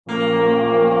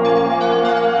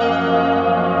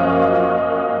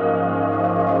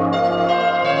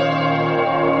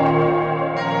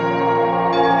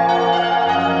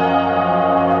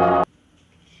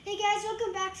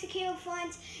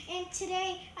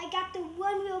I got the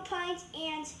Onewheel Pint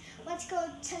and let's go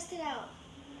test it out.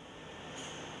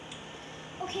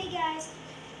 Okay guys,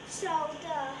 so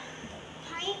the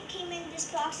pint came in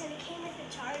this box and it came with a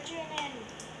charger, and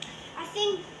I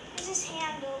think this is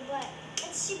handle, but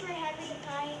it's super heavy, the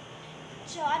pint.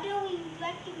 So I don't really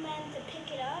recommend to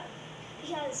pick it up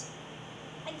because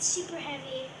it's super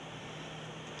heavy.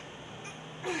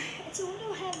 It's a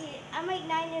little heavy. I'm like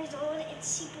 9 years old, it's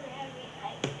super heavy.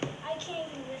 I can't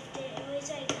even lift it. It weighs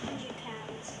like 100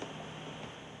 pounds.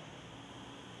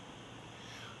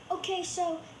 Okay,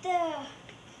 so the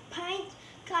pint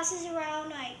costs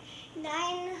around like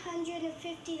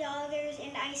 $950,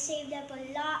 and I saved up a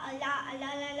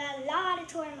lot of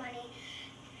tour money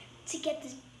to get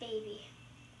this baby.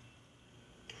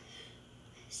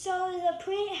 So the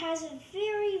print has a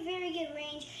very good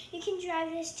range. You can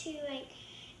drive this to like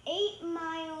 8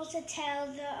 miles until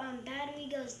the battery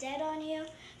goes dead on you.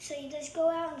 So you just go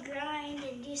out and grind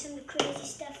and do some crazy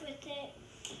stuff with it.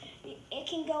 It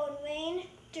can go in rain,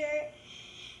 dirt,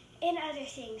 and other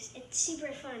things. It's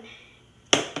super fun.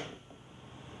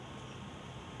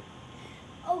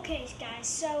 Okay guys,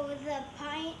 so the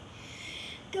pint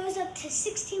goes up to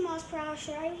 16 miles per hour,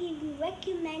 so I would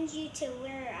recommend you to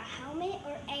wear a helmet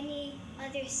or any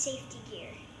other safety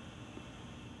gear.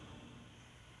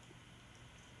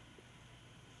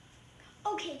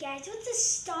 Okay guys, let's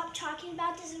just stop talking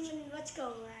about this and let's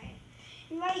go ride.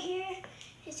 And right here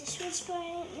is the switch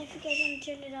button, and if you guys want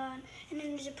to turn it on, and then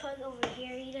there's a plug over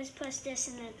here. You just press this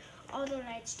and then all the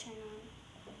lights turn on.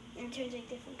 And it turns like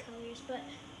different colors, but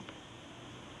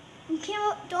you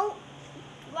don't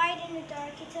ride in the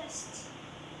dark. It just,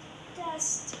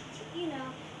 you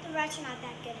know, the rats are not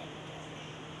that good in the dark.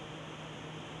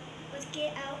 Let's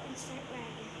get out and start riding.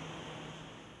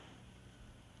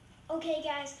 Okay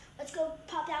guys, let's go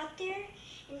pop out there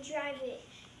and drive it.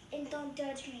 And don't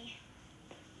judge me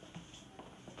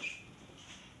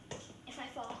if I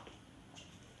fall.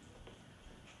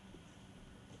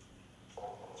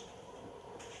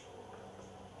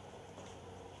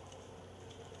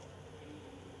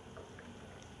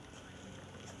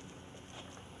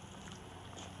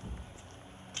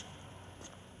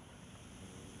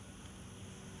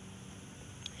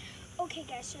 Okay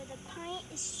guys, so the pint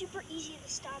is super easy to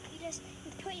stop. You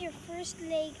put your first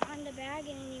leg on the bag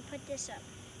and then you put this up.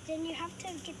 Then you have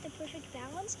to get the perfect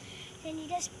balance. Then you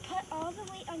just put all the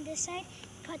weight on this side,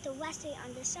 put the last weight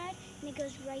on this side, and it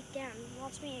goes right down.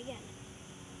 Watch me again.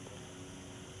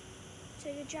 So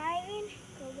you're driving,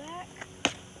 go back,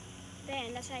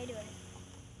 bam, that's how you do it.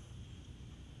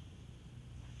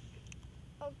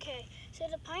 Okay, so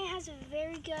the pint has a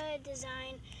very good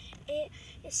design. It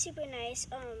is super nice,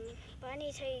 but I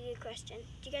need to tell you a good question.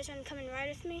 Do you guys want to come and ride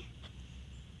with me?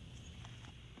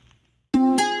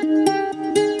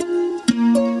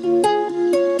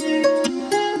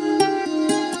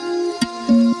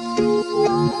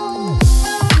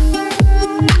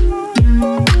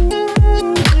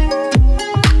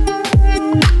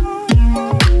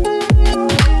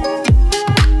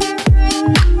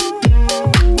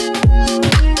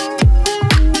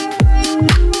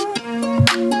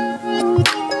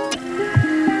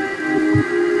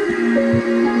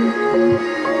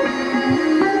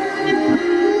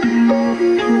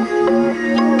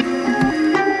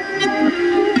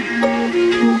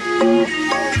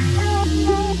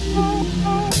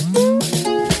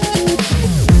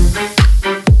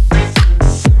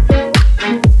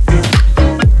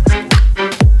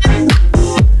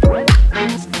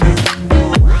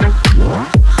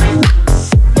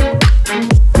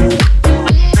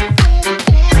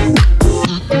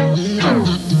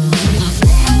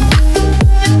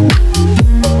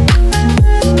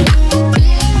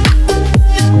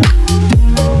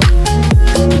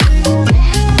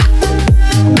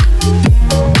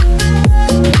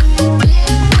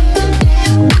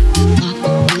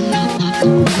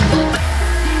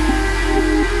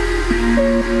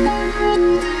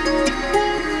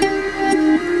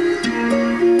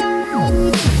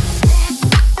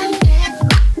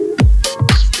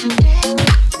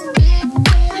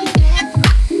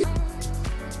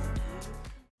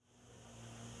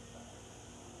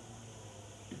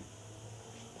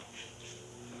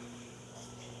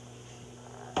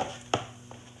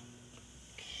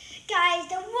 Guys,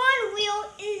 the Onewheel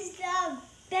is the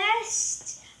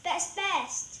best.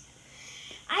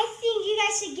 I think you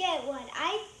guys should get one.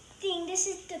 I think this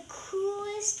is the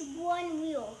coolest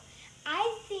Onewheel.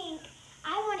 I think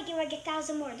I want to get like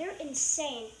 1,000 more. They're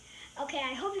insane. Okay,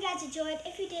 I hope you guys enjoyed.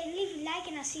 If you did, leave a like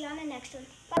and I'll see you on the next one.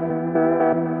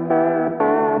 Bye.